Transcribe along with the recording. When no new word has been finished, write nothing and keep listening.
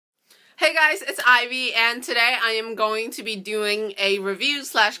Hey guys, it's Ivy, and today I am going to be doing a review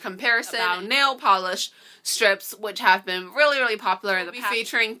 / comparison about nail polish strips, which have been really popular in the past.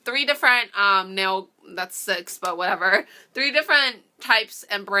 Featuring three different that's six, but whatever. Three different types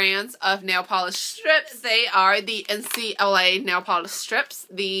and brands of nail polish strips. They are the NCLA nail polish strips,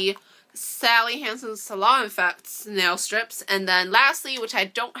 the Sally Hansen Salon Effects nail strips, and then lastly, which I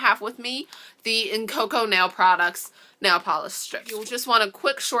don't have with me, the Incoco Nail Products nail polish strips. If you just want a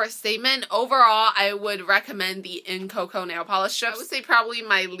quick short statement, overall I would recommend the Incoco nail polish strips. I would say probably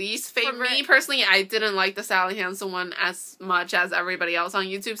my least favorite. For me personally, I didn't like the Sally Hansen one as much as everybody else on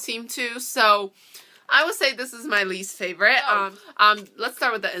YouTube seemed to, so I would say this is my least favorite. Let's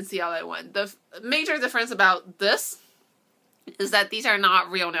start with the NCLA one. The major difference about this is that these are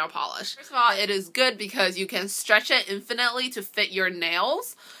not real nail polish. First of all, it is good because you can stretch it infinitely to fit your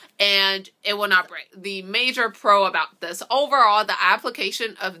nails and it will not break. The major pro about this, overall, the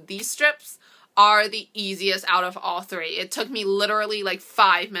application of these strips are the easiest out of all three. It took me literally like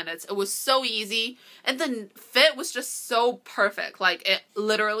 5 minutes. It was so easy, and the fit was just so perfect. Like, it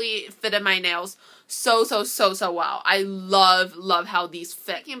literally fitted my nails so well. I love how these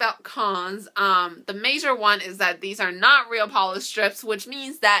fit. Speaking about cons, the major one is that these are not real polish strips, which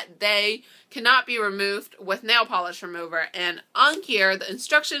means that they cannot be removed with nail polish remover. And on here, the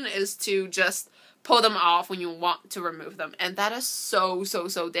instruction is to just pull them off when you want to remove them, and that is so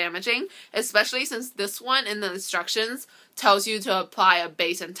damaging, especially since this one in the instructions tells you to apply a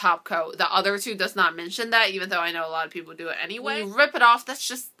base and top coat. The other two does not mention that, even though I know a lot of people do it anyway. When you rip it off, that's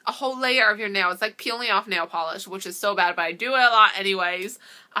just a whole layer of your nail. It's like peeling off nail polish, which is so bad, but I do it a lot anyways.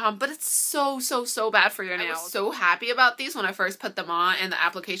 But it's so bad for your nails. I was so happy about these when I first put them on, and the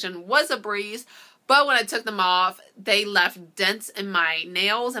application was a breeze. But when I took them off, they left dents in my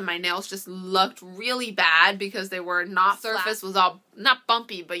nails, and my nails just looked really bad because they were not flat. Surface was all, not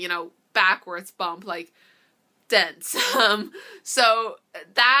bumpy, but, you know, backwards bump, like dents. So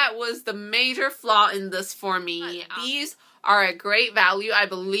that was the major flaw in this for me. These are a great value. I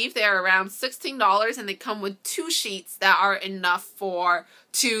believe they are around $16, and they come with 2 sheets that are enough for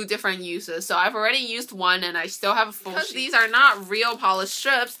 2 different uses. So I've already used one, and I still have a full sheet. These are not real polish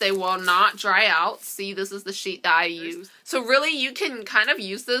strips, they will not dry out. See, this is the sheet that I use. So really, you can kind of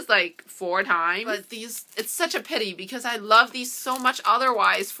use this like 4 times. But these, it's such a pity because I love these so much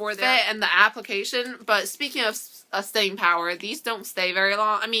otherwise for their fit and the application. But speaking of staying power, these don't stay very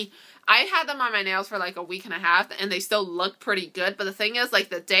long. I mean, I had them on my nails for like a week and a half, and they still look pretty good. But the thing is, like,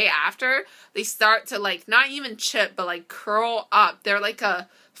 the day after, they start to, like, not even chip, but, like, curl up. They're like a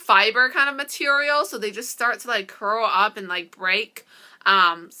fiber kind of material, so they just start to, like, curl up and, like, break.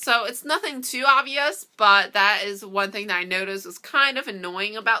 So it's nothing too obvious, but that is one thing that I noticed was kind of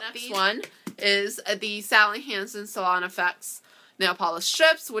annoying about these. Next one is the Sally Hansen Salon Effects nail polish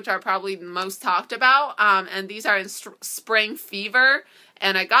strips, which are probably the most talked about. And these are in Spring Fever.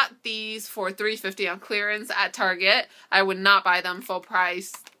 And I got these for $3.50 on clearance at Target. I would not buy them full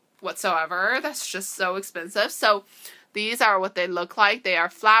price whatsoever. That's just so expensive. So these are what they look like. They are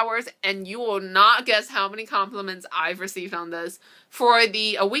flowers, and you will not guess how many compliments I've received on this. For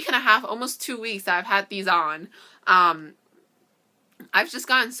a week and a half, almost 2 weeks that I've had these on, I've just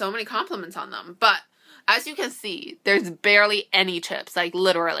gotten so many compliments on them. But as you can see, there's barely any chips, like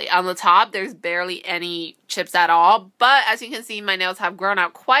literally. On the top, there's barely any chips at all. But as you can see, my nails have grown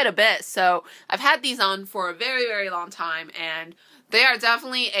out quite a bit. So I've had these on for a very long time, and they are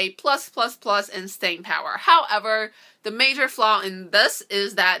definitely a plus in staying power. However, the major flaw in this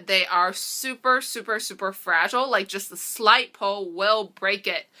is that they are super fragile. Like, just a slight pull will break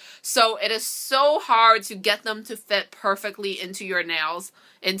it. So it is so hard to get them to fit perfectly into your nails,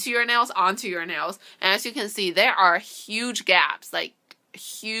 onto your nails. And as you can see, there are huge gaps, like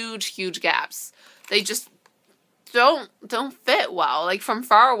huge gaps. They just don't fit well. Like, from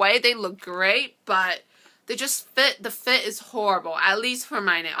far away, they look great, but they just fit. The fit is horrible, at least for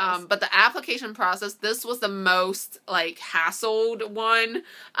my nails. But the application process, this was the most, like, hassled one.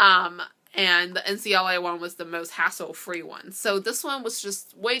 And the NCLA one was the most hassle-free one. So this one was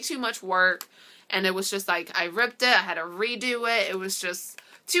just way too much work. And it was just like, I ripped it, I had to redo it. It was just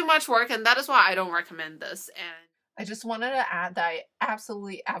too much work, and that is why I don't recommend this. And I just wanted to add that I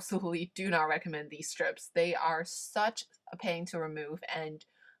absolutely do not recommend these strips. They are such a pain to remove, and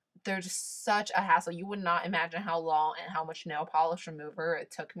they're just such a hassle. You would not imagine how long and how much nail polish remover it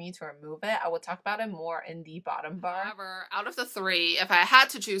took me to remove it. I will talk about it more in the bottom bar. However, out of the 3, if I had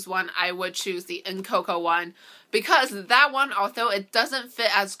to choose one, I would choose the Incoco one, because that one, although it doesn't fit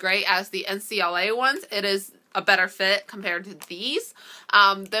as great as the NCLA ones, it is a better fit compared to these.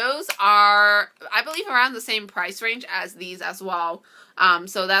 Those are, I believe, around the same price range as these as well.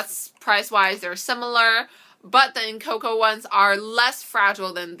 So that's price-wise, they're similar. But the Incoco ones are less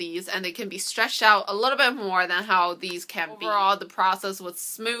fragile than these, and they can be stretched out a little bit more than how these can be. Overall, the process was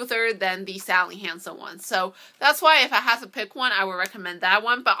smoother than the Sally Hansen one. So that's why if I had to pick one, I would recommend that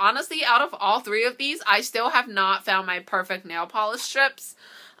one. But honestly, out of all three of these, I still have not found my perfect nail polish strips.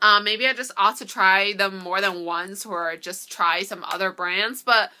 Maybe I just ought to try them more than once or just try some other brands.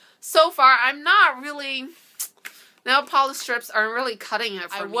 But so far, I'm not really... Nail polish strips aren't really cutting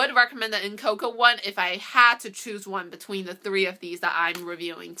it for me. I would recommend the Incoco one if I had to choose one between the three of these that I'm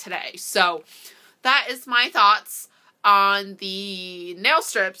reviewing today. So that is my thoughts on the nail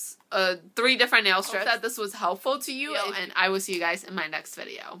strips, 3 different nail strips. I hope that this was helpful to you, and I will see you guys in my next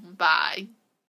video. Bye.